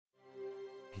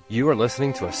You are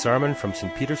listening to a sermon from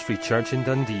St. Peter's Free Church in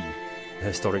Dundee, the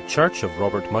historic church of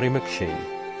Robert Murray McCheyne.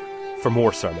 For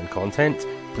more sermon content,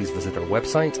 please visit our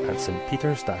website at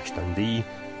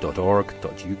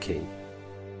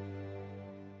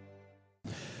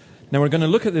stpeters-dundee.org.uk. Now we're going to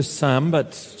look at this psalm,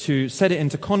 but to set it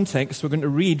into context, we're going to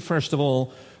read first of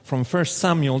all from 1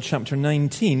 Samuel chapter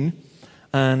 19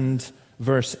 and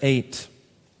verse 8.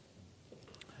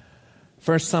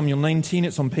 1 Samuel 19,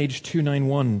 it's on page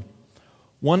 291.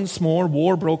 Once more,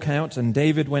 war broke out, and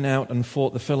David went out and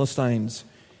fought the Philistines.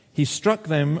 He struck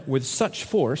them with such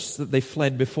force that they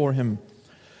fled before him.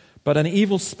 But an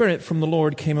evil spirit from the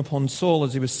Lord came upon Saul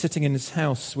as he was sitting in his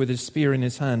house with his spear in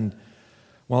his hand.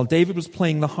 While David was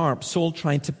playing the harp, Saul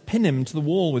tried to pin him to the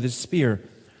wall with his spear.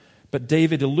 But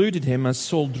David eluded him as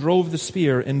Saul drove the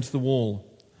spear into the wall.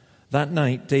 That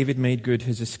night, David made good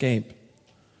his escape.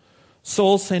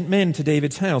 Saul sent men to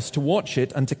David's house to watch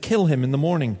it and to kill him in the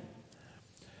morning.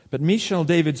 But Michal,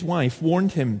 David's wife,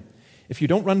 warned him, "If you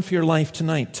don't run for your life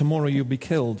tonight, tomorrow you'll be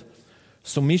killed."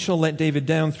 So Michal let David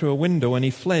down through a window, and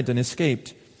he fled and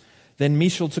escaped. Then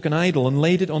Michal took an idol and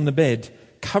laid it on the bed,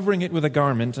 covering it with a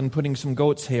garment and putting some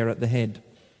goat's hair at the head.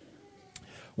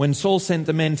 When Saul sent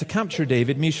the men to capture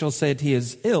David, Michal said, "He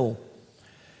is ill."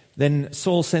 Then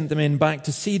Saul sent the men back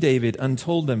to see David and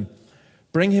told them,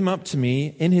 "Bring him up to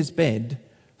me in his bed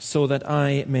so that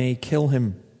I may kill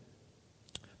him."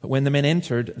 But when the men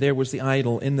entered, there was the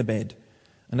idol in the bed,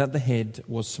 and at the head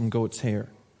was some goat's hair.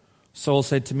 Saul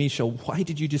said to Michal, "Why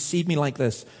did you deceive me like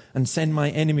this and send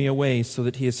my enemy away so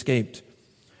that he escaped?"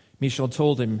 Michal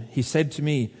told him, "He said to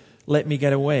me, 'Let me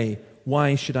get away.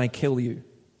 Why should I kill you?'"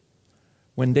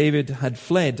 When David had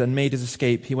fled and made his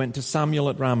escape, he went to Samuel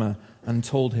at Ramah and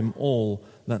told him all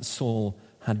that Saul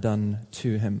had done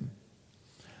to him.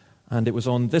 And it was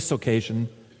on this occasion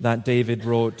that David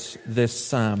wrote this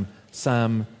psalm,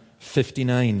 Psalm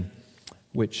 59,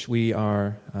 which we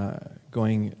are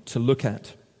going to look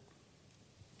at.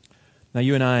 Now,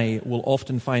 you and I will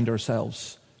often find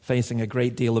ourselves facing a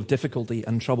great deal of difficulty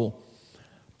and trouble.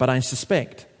 But I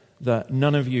suspect that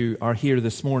none of you are here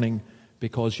this morning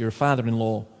because your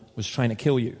father-in-law was trying to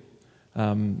kill you.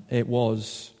 It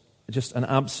was just an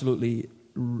absolutely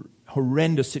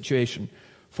horrendous situation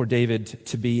for David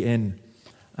to be in.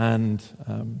 And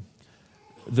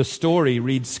the story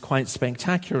reads quite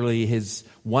spectacularly. His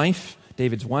wife,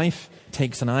 David's wife,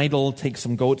 takes an idol, takes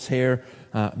some goat's hair,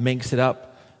 makes it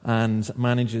up, and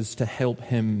manages to help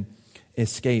him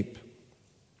escape.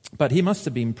 But he must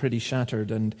have been pretty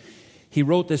shattered. And he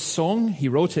wrote this song. He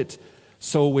wrote it,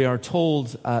 so we are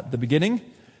told at the beginning,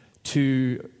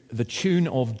 to the tune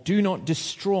of "Do Not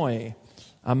Destroy,"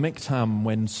 a miktam,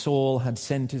 when Saul had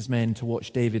sent his men to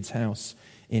watch David's house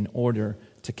in order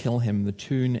to kill him. The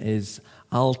tune is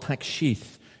Al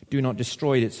Takshith, "Do Not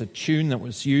Destroy." It's a tune that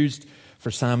was used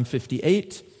for Psalm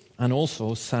 58 and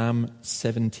also Psalm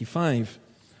 75,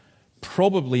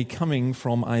 probably coming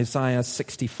from Isaiah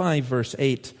 65, verse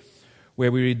 8,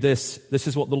 where we read this: "This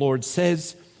is what the Lord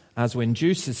says, as when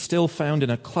juice is still found in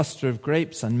a cluster of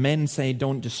grapes, and men say,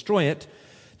 'Don't destroy it,'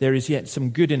 there is yet some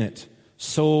good in it.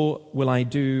 So will I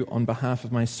do on behalf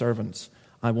of my servants.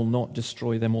 I will not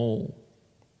destroy them all."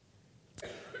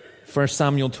 1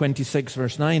 Samuel 26,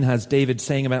 verse 9 has David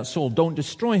saying about Saul, "Don't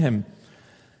destroy him."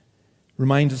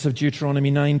 Reminds us of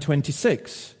Deuteronomy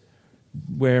 9:26,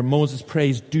 where Moses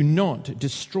prays, "Do not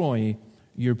destroy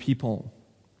your people."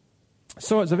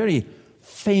 So it's a very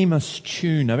famous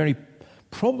tune,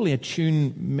 probably a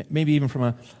tune, maybe even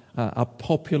from a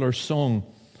popular song,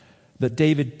 that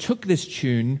David took this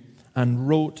tune and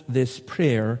wrote this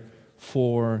prayer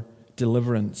for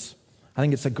deliverance. I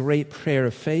think it's a great prayer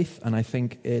of faith, and I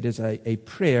think it is a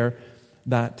prayer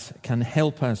that can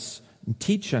help us and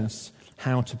teach us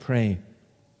how to pray.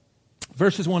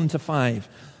 Verses 1 to 5,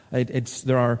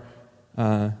 there are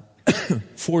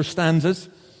 4 stanzas.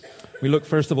 We look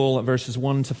first of all at verses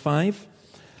 1 to 5,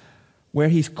 where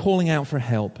he's calling out for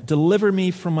help. "Deliver me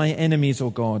from my enemies, O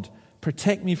God.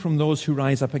 Protect me from those who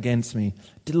rise up against me.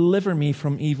 Deliver me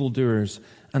from evildoers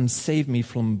and save me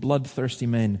from bloodthirsty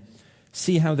men.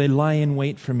 See how they lie in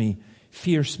wait for me.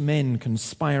 Fierce men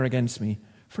conspire against me.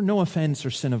 For no offense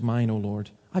or sin of mine, O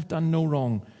Lord. I've done no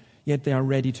wrong, yet they are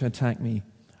ready to attack me.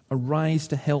 Arise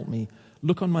to help me.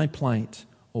 Look on my plight.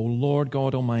 O Lord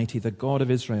God Almighty, the God of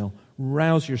Israel.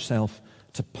 Rouse yourself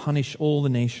to punish all the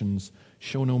nations.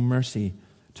 Show no mercy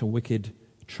to wicked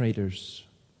traitors."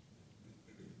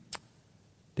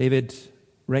 David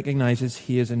recognizes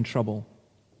he is in trouble.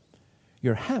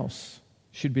 Your house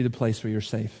should be the place where you're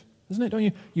safe, isn't it? Don't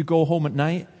you? You go home at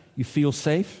night, you feel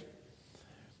safe.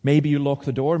 Maybe you lock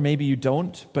the door, maybe you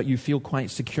don't, but you feel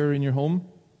quite secure in your home.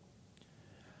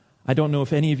 I don't know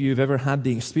if any of you have ever had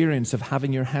the experience of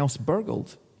having your house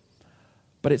burgled,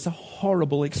 but it's a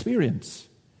horrible experience.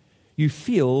 You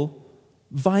feel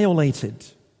violated.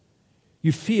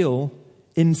 You feel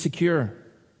insecure.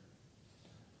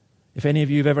 If any of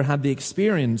you have ever had the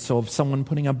experience of someone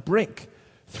putting a brick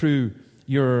through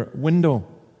your window,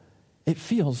 it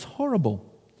feels horrible.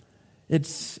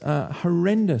 It's a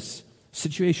horrendous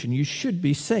situation. You should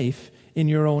be safe in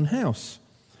your own house.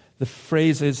 The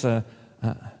phrase is an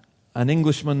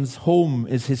Englishman's home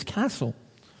is his castle.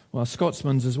 Well, a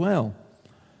Scotsman's as well.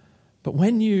 But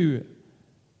when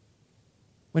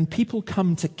people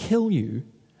come to kill you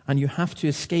and you have to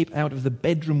escape out of the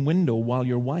bedroom window while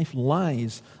your wife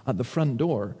lies at the front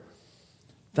door,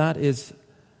 that is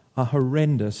a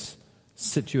horrendous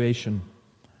situation.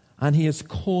 And he is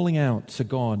calling out to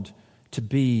God to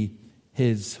be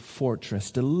his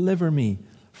fortress. Deliver me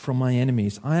from my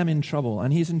enemies. I am in trouble.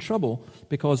 And he's in trouble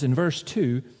because in verse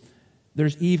 2,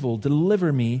 there's evil.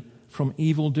 Deliver me from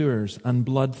evildoers and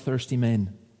bloodthirsty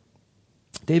men.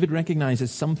 David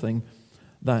recognizes something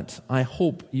that I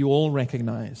hope you all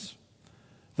recognize.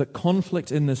 That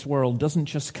conflict in this world doesn't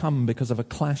just come because of a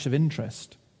clash of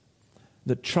interest.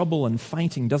 That trouble and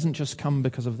fighting doesn't just come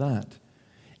because of that.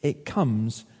 It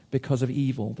comes because of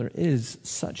evil. There is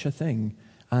such a thing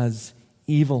as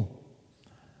evil.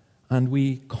 And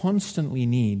we constantly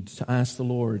need to ask the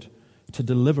Lord to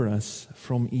deliver us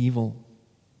from evil.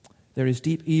 There is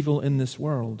deep evil in this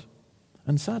world.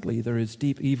 And sadly, there is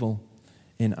deep evil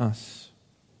in us.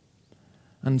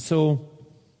 And so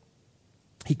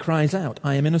he cries out,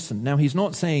 I am innocent. Now he's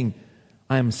not saying,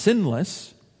 I am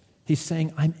sinless. He's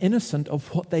saying, I'm innocent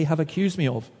of what they have accused me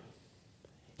of.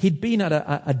 He'd been at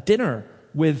a dinner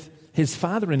with his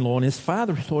father-in-law, and his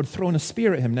father-in-law had thrown a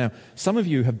spear at him. Now, some of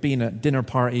you have been at dinner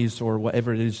parties or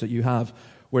whatever it is that you have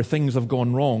where things have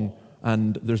gone wrong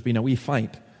and there's been a wee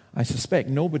fight. I suspect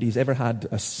nobody's ever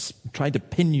tried to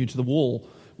pin you to the wall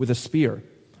with a spear.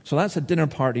 So that's a dinner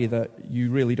party that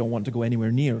you really don't want to go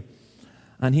anywhere near.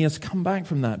 And he has come back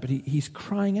from that, but he's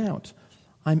crying out,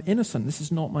 I'm innocent, this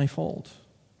is not my fault.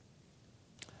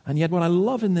 And yet what I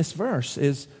love in this verse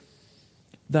is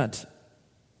that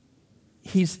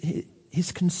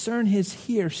his concern is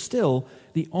here still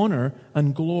the honor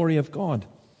and glory of God.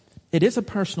 It is a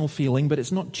personal feeling, but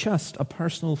it's not just a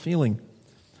personal feeling.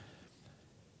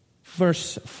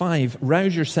 Verse 5,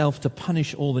 rouse yourself to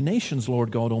punish all the nations,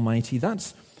 Lord God Almighty.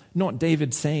 That's not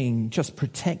David saying, just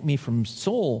protect me from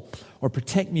Saul or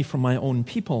protect me from my own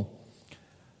people.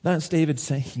 That's David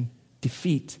saying,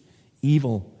 defeat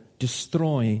evil,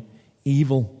 destroy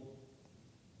evil.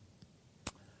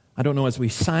 I don't know, as we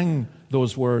sang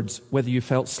those words, whether you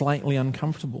felt slightly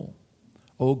uncomfortable.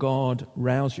 Oh God,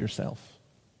 rouse yourself.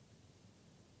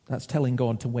 That's telling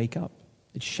God to wake up.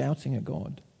 It's shouting at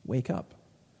God, wake up.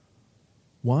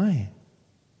 Why?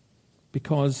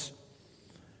 Because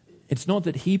it's not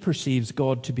that he perceives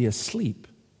God to be asleep,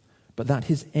 but that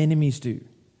his enemies do.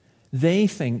 They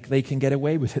think they can get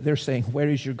away with it. They're saying, where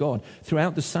is your God?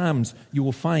 Throughout the Psalms, you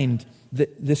will find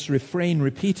this refrain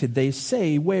repeated. They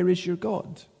say, where is your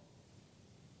God?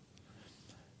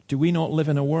 Do we not live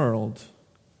in a world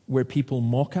where people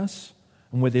mock us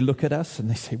and where they look at us and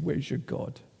they say, where's your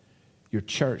God? Your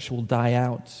church will die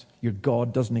out. Your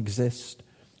God doesn't exist.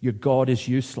 Your God is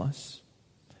useless.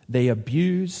 They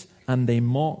abuse and they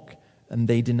mock and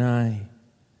they deny.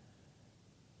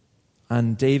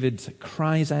 And David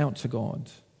cries out to God,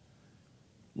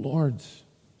 Lord,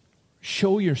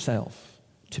 show yourself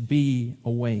to be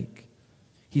awake.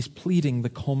 He's pleading the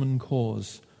common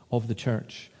cause of the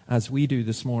church, as we do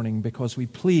this morning, because we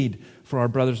plead for our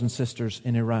brothers and sisters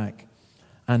in Iraq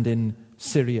and in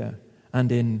Syria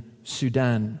and in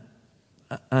Sudan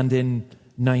and in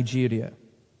Nigeria.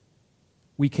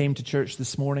 We came to church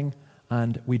this morning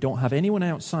and we don't have anyone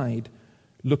outside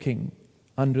looking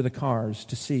under the cars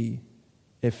to see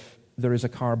if there is a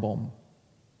car bomb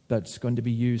that's going to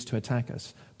be used to attack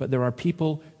us. But there are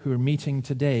people who are meeting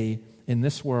today in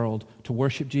this world to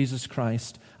worship Jesus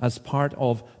Christ as part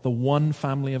of the one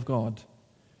family of God,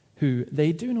 who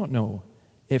they do not know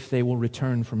if they will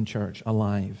return from church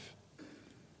alive.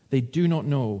 They do not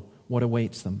know what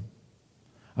awaits them.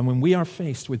 And when we are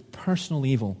faced with personal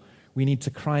evil, we need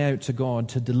to cry out to God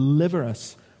to deliver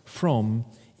us from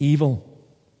evil.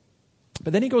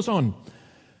 But then he goes on.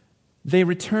 They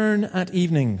return at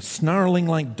evening, snarling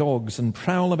like dogs, and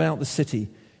prowl about the city.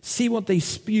 See what they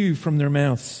spew from their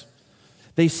mouths.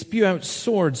 They spew out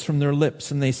swords from their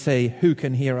lips, and they say, who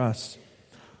can hear us?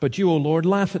 But you, O Lord,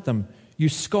 laugh at them. You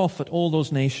scoff at all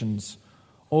those nations.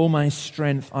 O my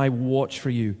strength, I watch for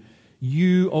you.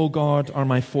 You, O God, are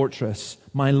my fortress,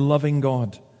 my loving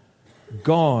God.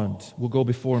 God will go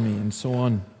before me, and so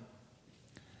on.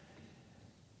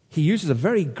 He uses a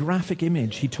very graphic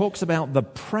image. He talks about the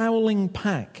prowling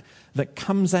pack that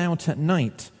comes out at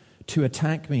night to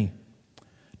attack me.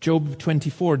 Job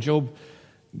 24, Job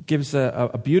gives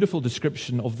a beautiful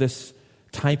description of this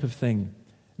type of thing.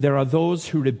 There are those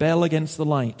who rebel against the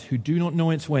light, who do not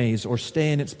know its ways or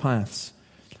stay in its paths.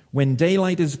 When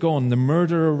daylight is gone, the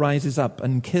murderer rises up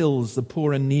and kills the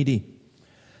poor and needy.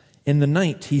 In the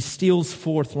night he steals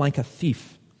forth like a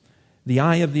thief. The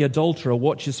eye of the adulterer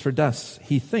watches for dust.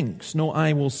 He thinks, no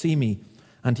eye will see me,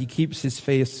 and he keeps his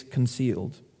face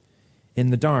concealed. In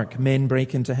the dark, men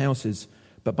break into houses,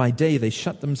 but by day they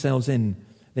shut themselves in.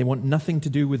 They want nothing to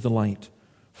do with the light.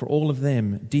 For all of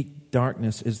them, deep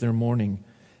darkness is their morning.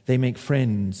 They make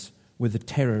friends with the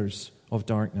terrors of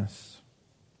darkness.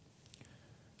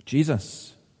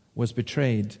 Jesus was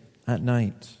betrayed at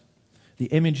night. The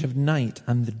image of night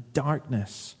and the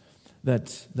darkness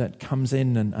that comes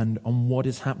in and on what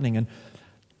is happening. And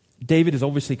David is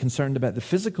obviously concerned about the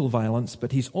physical violence,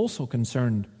 but he's also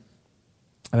concerned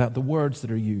about the words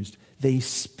that are used. They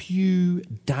spew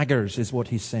daggers, is what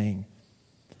he's saying.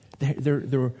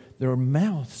 Their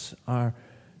mouths are,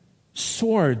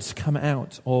 swords come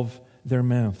out of their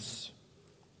mouths.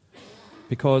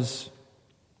 Because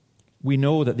we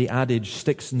know that the adage,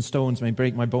 sticks and stones may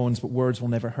break my bones, but words will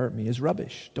never hurt me, is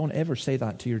rubbish. Don't ever say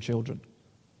that to your children.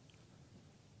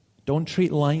 Don't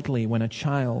treat lightly when a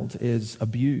child is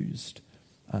abused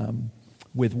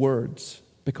with words,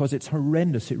 because it's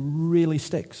horrendous. It really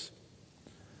sticks.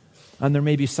 And there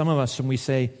may be some of us when we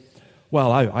say,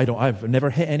 well, I've never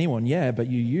hit anyone. Yeah, but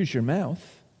you use your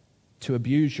mouth to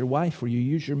abuse your wife, or you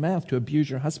use your mouth to abuse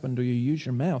your husband, or you use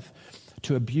your mouth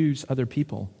to abuse other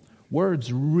people.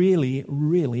 Words really,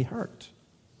 really hurt.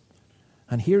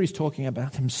 And here he's talking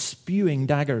about him spewing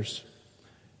daggers,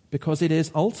 because it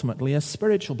is ultimately a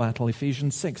spiritual battle.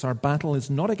 Ephesians 6, our battle is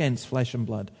not against flesh and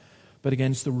blood, but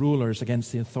against the rulers,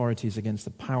 against the authorities, against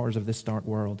the powers of this dark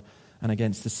world, and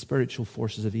against the spiritual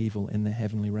forces of evil in the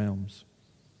heavenly realms.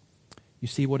 You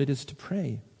see what it is to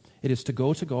pray. It is to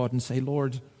go to God and say,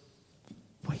 Lord,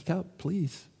 wake up,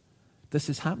 please. This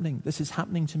is happening. This is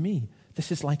happening to me.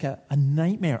 This is like a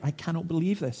nightmare. I cannot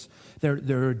believe this.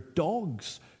 There are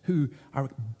dogs who are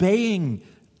baying,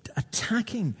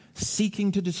 attacking,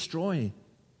 seeking to destroy.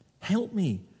 Help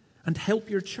me and help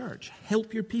your church.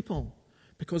 Help your people,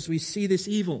 because we see this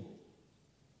evil.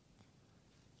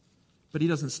 But he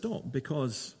doesn't stop,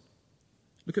 because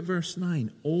look at verse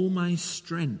 9. O my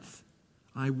strength,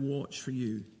 I watch for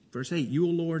you. Verse 8, you, O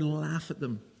Lord, laugh at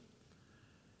them.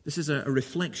 This is a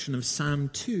reflection of Psalm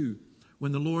 2,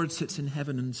 when the Lord sits in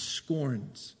heaven and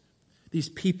scorns these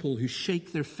people who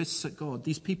shake their fists at God,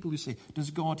 these people who say, does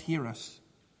God hear us?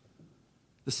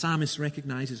 The psalmist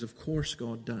recognizes, of course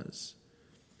God does.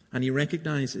 And he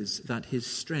recognizes that his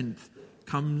strength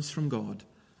comes from God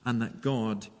and that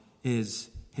God is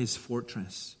his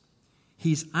fortress.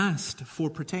 He's asked for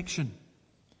protection.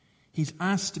 He's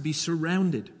asked to be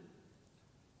surrounded.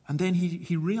 And then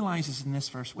he realizes in this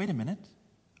verse, wait a minute,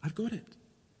 I've got it.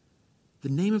 The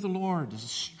name of the Lord is a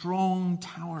strong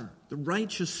tower. The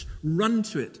righteous run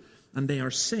to it, and they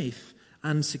are safe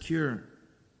and secure.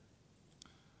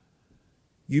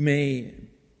 You may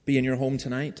be in your home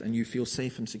tonight and you feel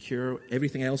safe and secure.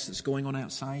 Everything else that's going on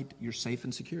outside, you're safe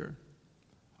and secure.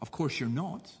 Of course you're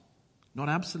not. Not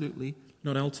absolutely,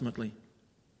 not ultimately.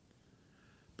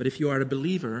 But if you are a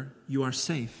believer, you are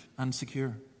safe and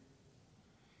secure.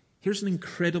 Here's an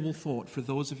incredible thought for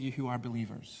those of you who are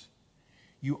believers.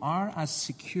 You are as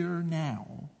secure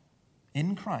now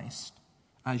in Christ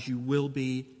as you will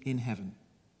be in heaven,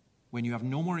 when you have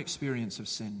no more experience of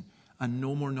sin and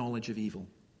no more knowledge of evil.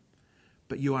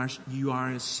 But you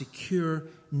are as secure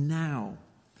now,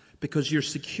 because your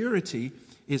security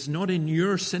is not in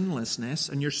your sinlessness,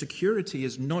 and your security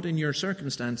is not in your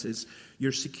circumstances.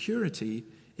 Your security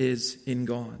is in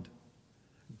God.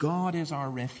 God is our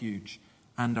refuge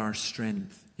and our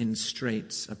strength in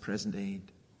straits of present aid.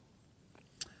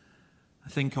 I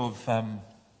think of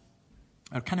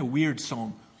a kind of weird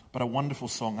song, but a wonderful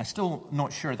song. I'm still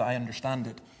not sure that I understand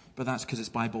it, but that's because it's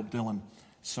by Bob Dylan,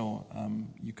 so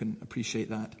you can appreciate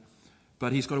that.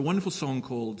 But he's got a wonderful song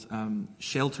called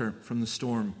Shelter from the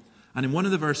Storm. And in one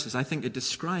of the verses, I think it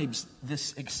describes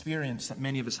this experience that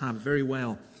many of us have very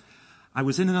well. I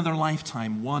was in another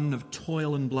lifetime, one of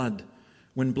toil and blood,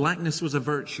 when blackness was a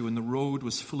virtue and the road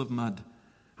was full of mud.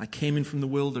 I came in from the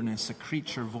wilderness, a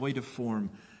creature void of form.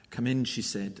 Come in, she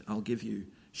said, I'll give you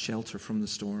shelter from the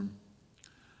storm.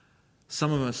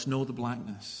 Some of us know the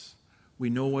blackness. We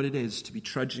know what it is to be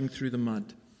trudging through the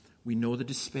mud. We know the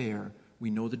despair. We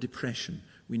know the depression.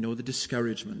 We know the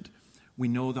discouragement. We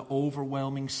know the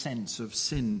overwhelming sense of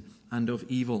sin and of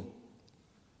evil.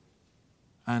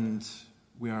 And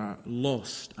we are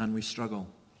lost and we struggle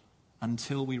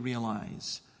until we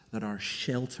realize that our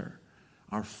shelter,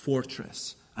 our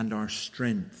fortress, and our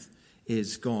strength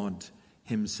is God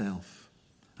himself.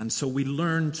 And so we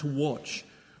learn to watch.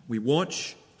 We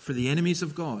watch for the enemies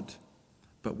of God,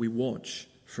 but we watch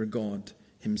for God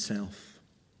himself.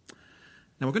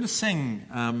 Now we're going to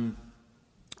sing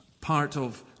part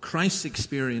of Christ's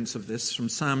experience of this from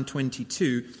Psalm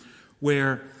 22,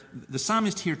 where the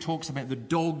psalmist here talks about the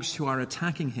dogs who are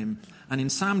attacking him. And in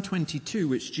Psalm 22,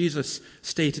 which Jesus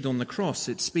stated on the cross,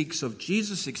 it speaks of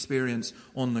Jesus' experience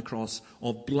on the cross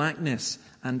of blackness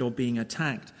and of being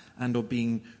attacked and of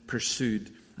being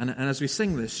pursued. And as we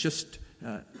sing this,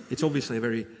 it's obviously a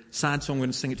very sad song. I'm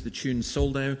going to sing it to the tune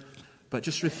Soldau, but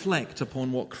just reflect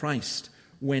upon what Christ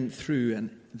went through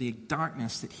and the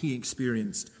darkness that he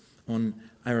experienced on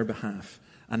our behalf.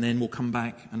 And then we'll come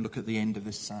back and look at the end of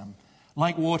this psalm.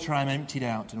 Like water I'm emptied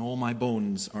out, and all my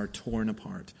bones are torn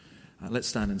apart. Let's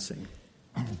stand and sing.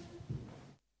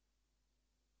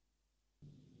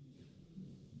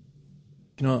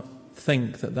 Cannot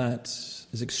think that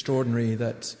is extraordinary,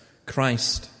 that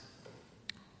Christ's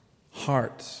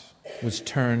heart was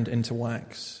turned into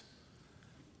wax,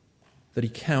 that he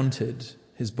counted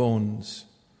his bones,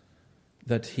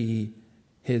 that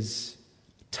his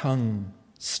tongue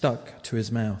stuck to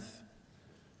his mouth.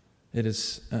 It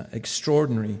is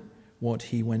extraordinary what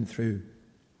he went through.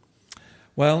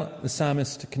 Well, the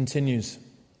psalmist continues.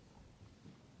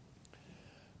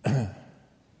 I'll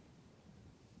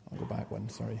go back one,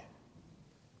 sorry.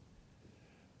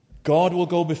 God will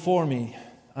go before me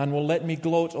and will let me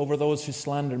gloat over those who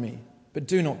slander me. But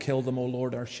do not kill them, O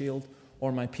Lord, our shield,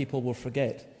 or my people will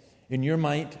forget. In your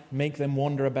might, make them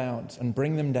wander about and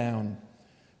bring them down.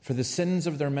 For the sins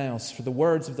of their mouths, for the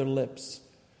words of their lips,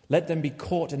 let them be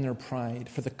caught in their pride,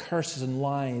 for the curses and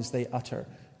lies they utter.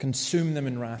 Consume them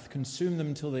in wrath, consume them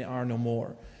until they are no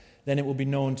more. Then it will be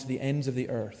known to the ends of the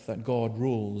earth that God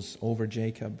rules over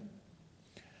Jacob.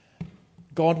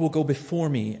 God will go before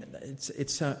me.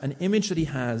 It's an image that he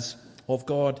has of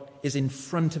God is in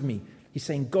front of me. He's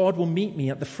saying God will meet me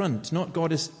at the front. Not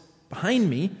God is behind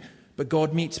me, but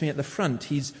God meets me at the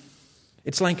front.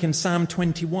 It's like in Psalm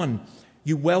 21.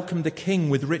 You welcomed the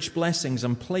king with rich blessings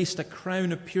and placed a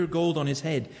crown of pure gold on his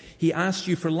head. He asked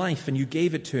you for life and you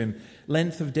gave it to him,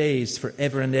 length of days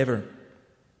forever and ever.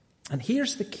 And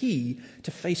here's the key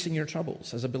to facing your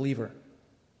troubles as a believer.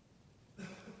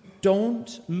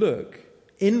 Don't look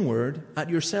inward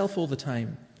at yourself all the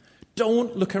time.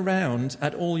 Don't look around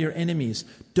at all your enemies.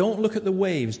 Don't look at the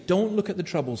waves. Don't look at the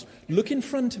troubles. Look in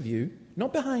front of you,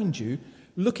 not behind you.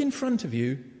 Look in front of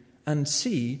you and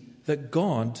see that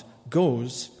God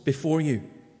goes before you.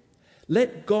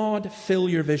 Let God fill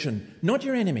your vision, not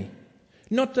your enemy,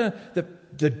 not the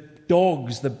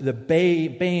dogs, the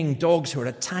baying dogs who are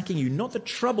attacking you, not the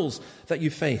troubles that you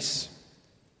face,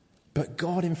 but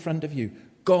God in front of you,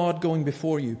 God going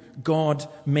before you, God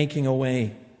making a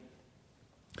way.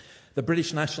 The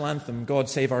British national anthem, God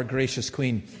Save Our Gracious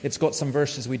Queen, it's got some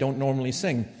verses we don't normally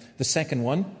sing. The second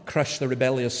one, Crush the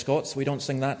Rebellious Scots, we don't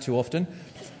sing that too often.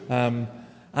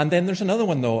 And then there's another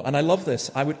one, though, and I love this.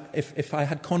 I would, if I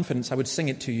had confidence, I would sing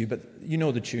it to you, but you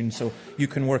know the tune, so you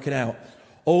can work it out.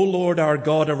 O Lord our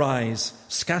God, arise,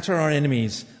 scatter our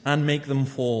enemies, and make them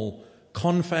fall.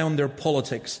 Confound their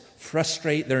politics,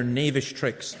 frustrate their knavish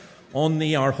tricks. On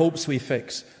thee our hopes we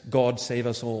fix, God save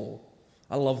us all.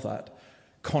 I love that.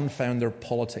 Confound their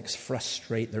politics,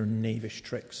 frustrate their knavish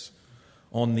tricks.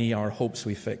 On thee our hopes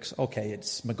we fix. Okay,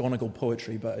 it's McGonagall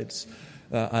poetry, but it's...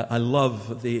 I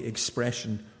love the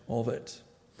expression of it.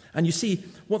 And you see,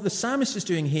 what the psalmist is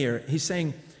doing here, he's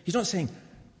not saying,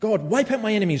 God, wipe out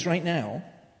my enemies right now,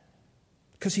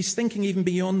 because he's thinking even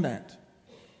beyond that.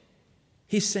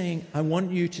 He's saying, I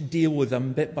want you to deal with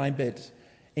them bit by bit,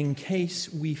 in case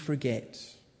we forget.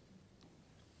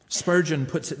 Spurgeon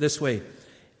puts it this way,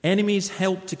 enemies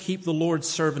help to keep the Lord's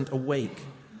servant awake.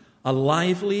 A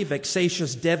lively,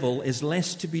 vexatious devil is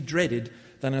less to be dreaded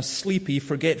than a sleepy,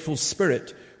 forgetful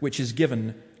spirit which is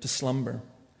given to slumber.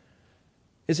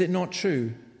 Is it not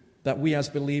true that we as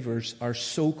believers are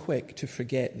so quick to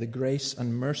forget the grace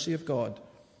and mercy of God,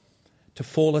 to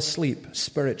fall asleep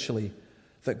spiritually,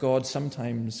 that God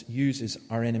sometimes uses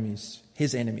our enemies,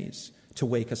 his enemies, to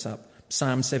wake us up?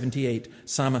 Psalm 78,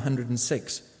 Psalm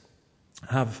 106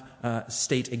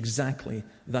 state exactly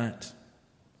that.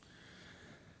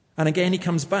 And again he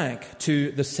comes back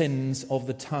to the sins of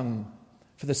the tongue.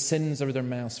 For the sins of their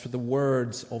mouths, for the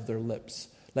words of their lips,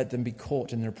 let them be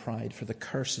caught in their pride, for the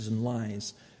curses and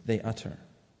lies they utter.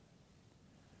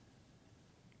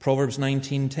 Proverbs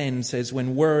 19:10 says,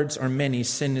 when words are many,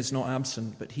 sin is not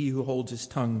absent, but he who holds his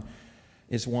tongue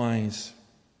is wise.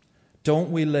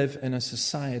 Don't we live in a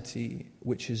society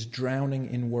which is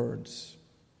drowning in words?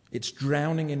 It's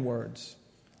drowning in words,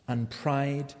 and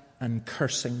pride and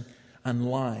cursing and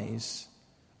lies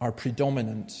are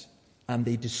predominant, and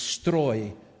they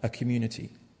destroy a community.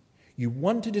 You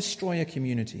want to destroy a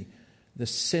community, the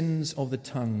sins of the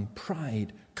tongue,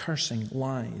 pride, cursing,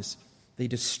 lies, they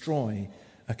destroy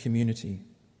a community.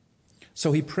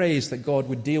 So he prays that God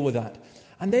would deal with that.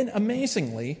 And then,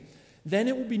 amazingly, then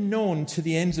it will be known to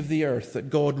the ends of the earth that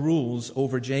God rules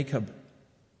over Jacob.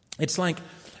 It's like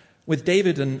with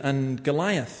David and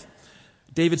Goliath.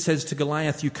 David says to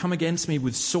Goliath, you come against me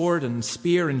with sword and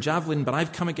spear and javelin, but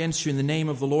I've come against you in the name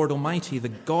of the Lord Almighty, the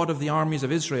God of the armies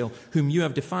of Israel, whom you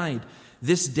have defied.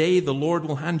 This day the Lord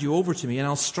will hand you over to me, and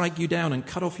I'll strike you down and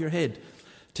cut off your head.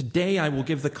 Today I will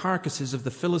give the carcasses of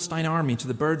the Philistine army to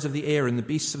the birds of the air and the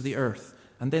beasts of the earth.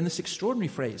 And then this extraordinary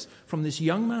phrase from this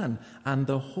young man, and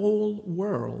the whole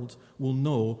world will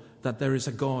know that there is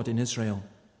a God in Israel.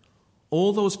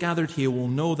 All those gathered here will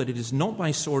know that it is not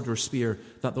by sword or spear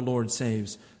that the Lord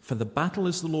saves, for the battle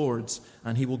is the Lord's,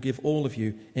 and he will give all of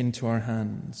you into our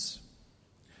hands.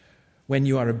 When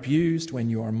you are abused, when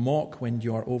you are mocked, when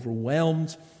you are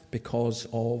overwhelmed because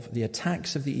of the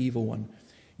attacks of the evil one,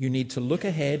 you need to look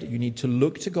ahead, you need to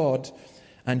look to God,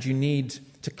 and you need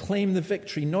to claim the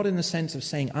victory, not in the sense of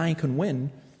saying, I can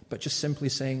win, but just simply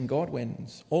saying, God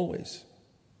wins, always.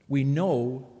 We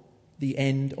know the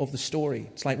end of the story.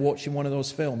 It's like watching one of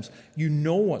those films. You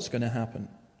know what's going to happen.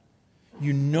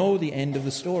 You know the end of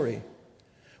the story.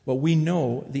 Well, we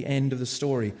know the end of the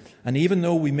story. And even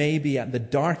though we may be at the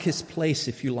darkest place,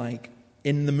 if you like,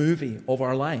 in the movie of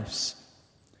our lives,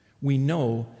 we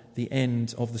know the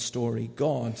end of the story.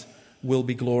 God will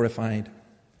be glorified.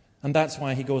 And that's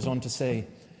why he goes on to say,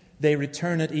 they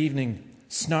return at evening,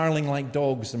 snarling like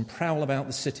dogs, and prowl about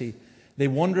the city. They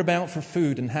wander about for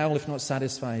food and howl if not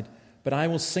satisfied. But I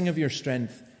will sing of your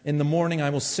strength. In the morning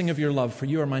I will sing of your love, for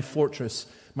you are my fortress,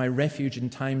 my refuge in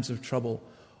times of trouble.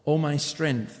 O my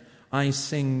strength, I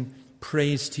sing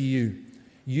praise to you.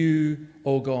 You,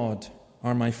 O God,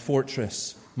 are my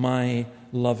fortress, my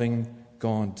loving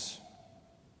God.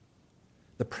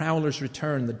 The prowlers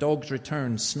return, the dogs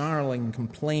return, snarling,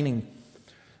 complaining.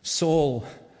 Saul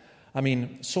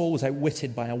was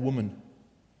outwitted by a woman.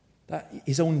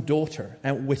 His own daughter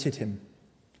outwitted him.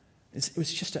 It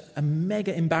was just a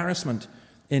mega embarrassment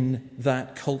in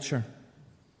that culture.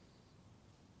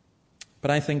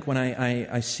 But I think when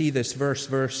I see this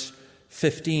verse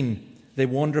 15, they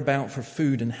wander about for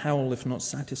food and howl if not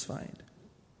satisfied.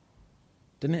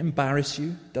 Didn't it embarrass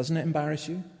you? Doesn't it embarrass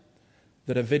you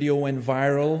that a video went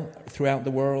viral throughout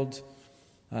the world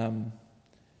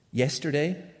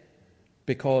yesterday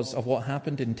because of what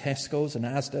happened in Tesco's and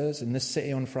Asda's in this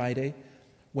city on Friday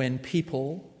when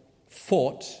people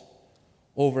fought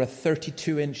over a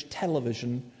 32-inch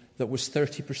television that was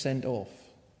 30% off?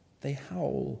 They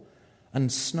howl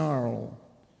and snarl.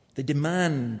 They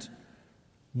demand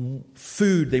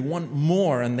food. They want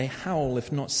more, and they howl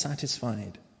if not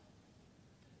satisfied.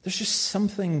 There's just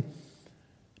something,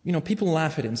 people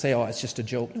laugh at it and say, oh, it's just a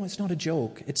joke. No, it's not a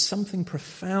joke. It's something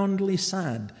profoundly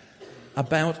sad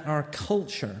about our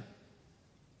culture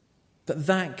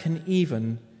that can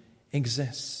even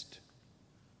exist.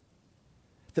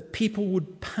 That people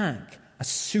would pack a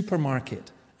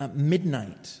supermarket at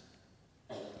midnight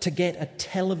to get a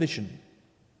television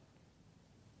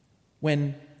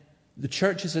when the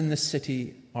churches in this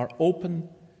city are open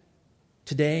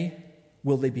today.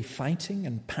 Will they be fighting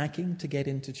and packing to get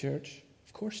into church?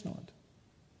 Of course not.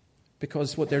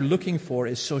 Because what they're looking for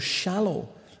is so shallow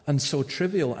and so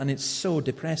trivial, and it's so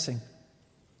depressing.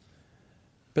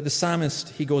 But the psalmist,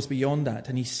 he goes beyond that,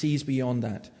 and he sees beyond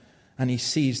that. And he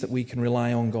sees that we can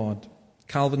rely on God.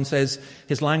 Calvin says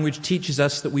his language teaches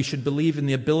us that we should believe in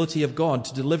the ability of God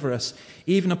to deliver us,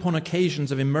 even upon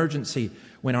occasions of emergency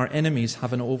when our enemies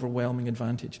have an overwhelming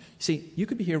advantage. You see, you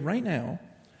could be here right now,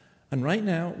 and right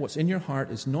now what's in your heart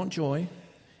is not joy,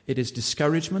 it is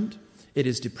discouragement, it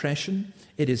is depression,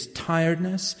 it is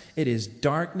tiredness, it is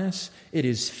darkness, it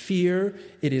is fear,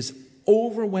 it is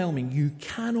overwhelming. You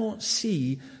cannot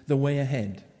see the way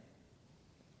ahead.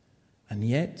 And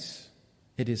yet,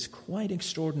 it is quite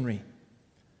extraordinary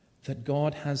that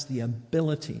God has the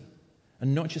ability,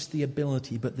 and not just the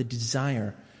ability, but the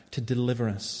desire to deliver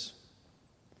us.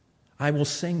 I will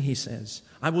sing, he says.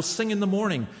 I will sing in the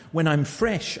morning when I'm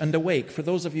fresh and awake. For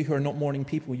those of you who are not morning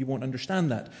people, you won't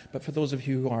understand that. But for those of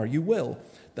you who are, you will.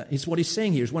 That is what he's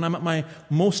saying here, is when I'm at my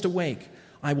most awake,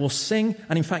 I will sing.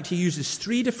 And in fact, he uses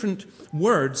 3 different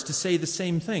words to say the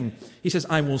same thing. He says,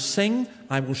 I will sing,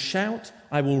 I will shout,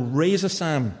 I will raise a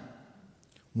psalm.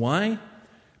 Why?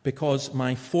 Because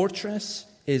my fortress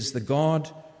is the God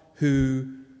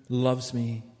who loves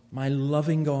me, my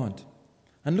loving God.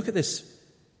 And look at this.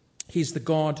 He's the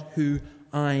God who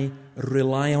I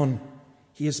rely on.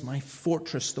 He is my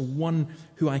fortress, the one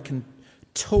who I can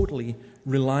totally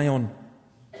rely on.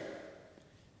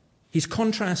 He's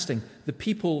contrasting the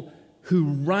people who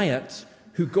riot,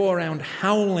 who go around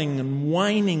howling and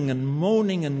whining and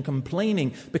moaning and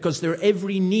complaining because their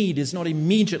every need is not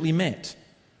immediately met,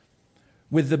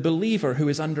 with the believer who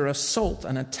is under assault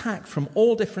and attack from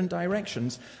all different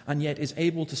directions and yet is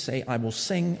able to say, I will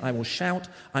sing, I will shout,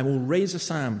 I will raise a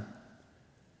psalm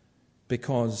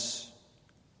because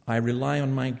I rely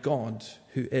on my God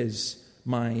who is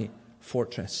my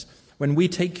fortress. When we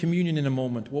take communion in a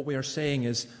moment, what we are saying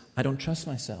is, I don't trust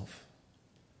myself,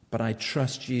 but I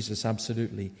trust Jesus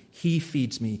absolutely. He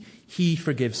feeds me, He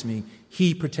forgives me,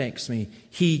 He protects me,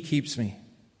 He keeps me.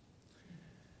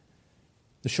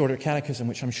 The Shorter Catechism,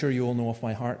 which I'm sure you all know off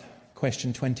by heart,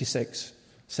 question 26,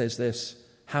 says this: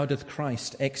 how doth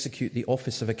Christ execute the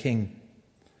office of a king?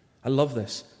 I love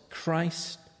this.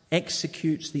 Christ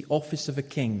executes the office of a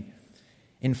king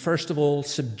in, first of all,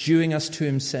 subduing us to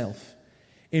Himself,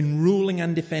 in ruling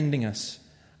and defending us,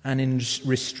 and in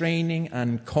restraining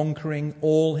and conquering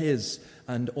all His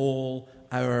and all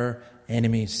our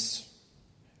enemies.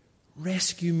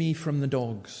 Rescue me from the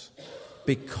dogs,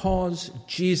 because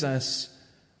Jesus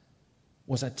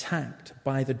was attacked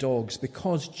by the dogs,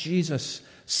 because Jesus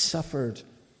suffered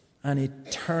an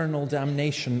eternal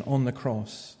damnation on the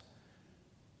cross.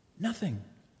 Nothing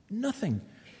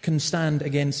can stand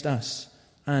against us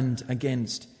and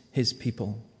against His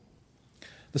people.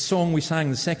 The song we sang,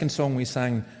 the second song we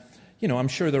sang, I'm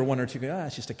sure there are one or two go,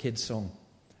 it's just a kid's song.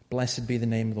 Blessed be the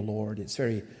name of the Lord. It's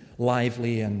very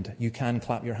lively and you can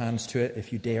clap your hands to it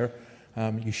if you dare.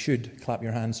 You should clap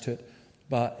your hands to it.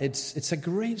 But it's a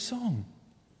great song.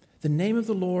 The name of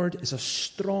the Lord is a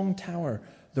strong tower.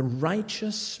 The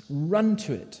righteous run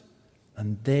to it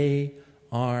and they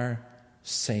are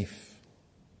safe.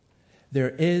 There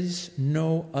is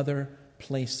no other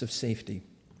place of safety.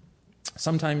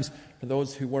 Sometimes, for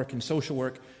those who work in social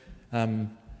work, a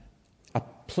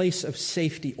place of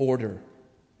safety order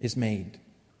is made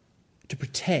to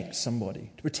protect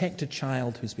somebody, to protect a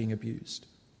child who's being abused.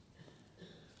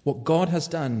 What God has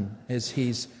done is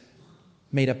He's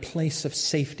made a place of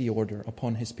safety order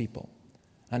upon His people.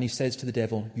 And He says to the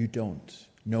devil, you don't.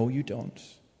 No, you don't.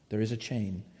 There is a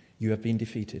chain. You have been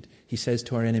defeated. He says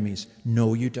to our enemies,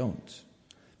 no, you don't.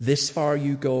 This far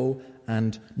you go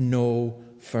and no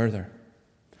further.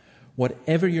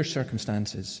 Whatever your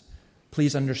circumstances,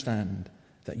 please understand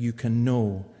that you can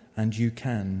know and you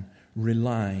can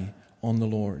rely on the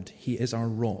Lord. He is our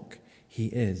rock. He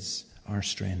is our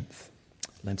strength.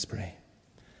 Let's pray.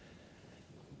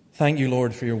 Thank you,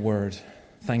 Lord, for your word.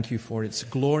 Thank you for its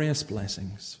glorious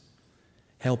blessings.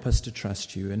 Help us to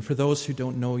trust you. And for those who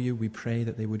don't know you, we pray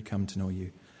that they would come to know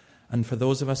you. And for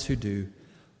those of us who do,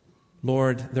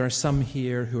 Lord, there are some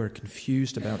here who are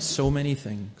confused about so many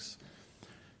things.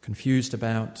 Confused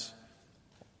about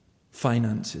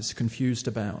finances, confused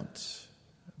about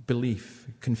belief,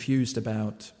 confused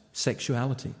about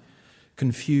sexuality,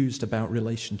 confused about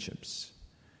relationships,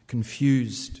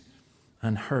 confused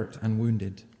and hurt and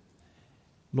wounded.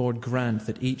 Lord, grant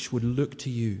that each would look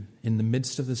to you in the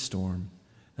midst of the storm,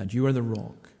 that you are the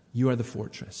rock, you are the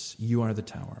fortress, you are the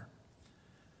tower.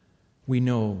 We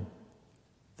know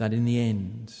that in the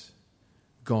end,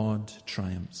 God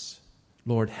triumphs.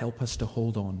 Lord, help us to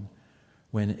hold on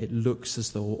when it looks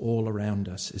as though all around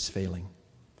us is failing,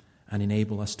 and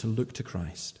enable us to look to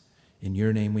Christ. In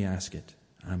your name we ask it.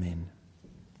 Amen.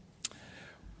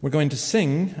 We're going to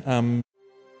sing.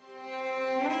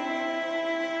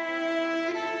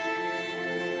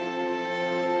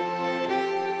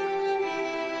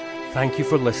 Thank you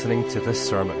for listening to this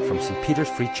sermon from St. Peter's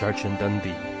Free Church in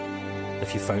Dundee.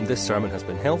 If you found this sermon has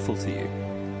been helpful to you,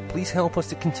 please help us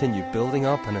to continue building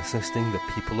up and assisting the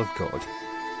people of God.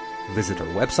 Visit our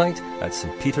website at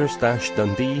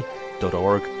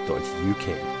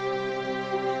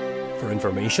stpeters-dundee.org.uk. For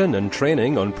information and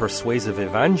training on persuasive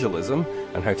evangelism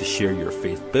and how to share your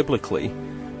faith biblically,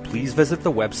 please visit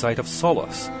the website of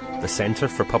Solas, the Centre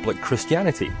for Public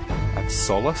Christianity, at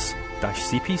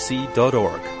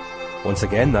solas-cpc.org. Once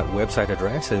again, that website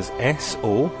address is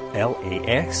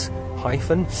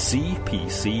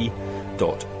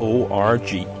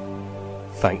solas-cpc.org.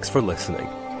 Thanks for listening.